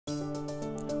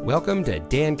Welcome to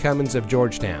Dan Cummins of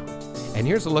Georgetown, and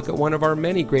here's a look at one of our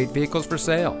many great vehicles for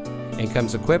sale, and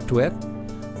comes equipped with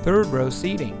third row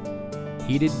seating,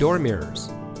 heated door mirrors,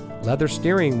 leather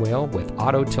steering wheel with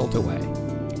auto tilt-away,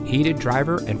 heated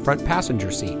driver and front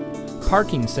passenger seat,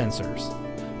 parking sensors,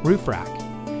 roof rack,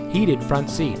 heated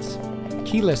front seats,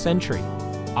 keyless entry,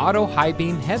 auto high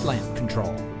beam headlamp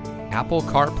control, Apple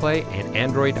CarPlay and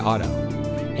Android Auto,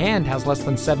 and has less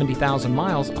than 70,000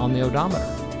 miles on the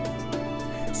odometer.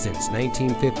 Since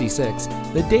 1956,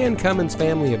 the Dan Cummins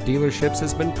family of dealerships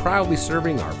has been proudly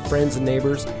serving our friends and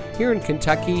neighbors here in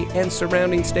Kentucky and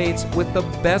surrounding states with the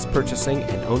best purchasing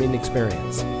and owning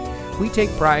experience. We take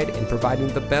pride in providing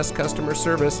the best customer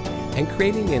service and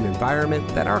creating an environment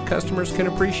that our customers can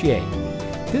appreciate.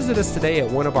 Visit us today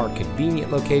at one of our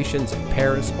convenient locations in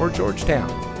Paris or Georgetown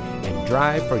and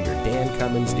drive for your Dan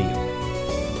Cummins deal.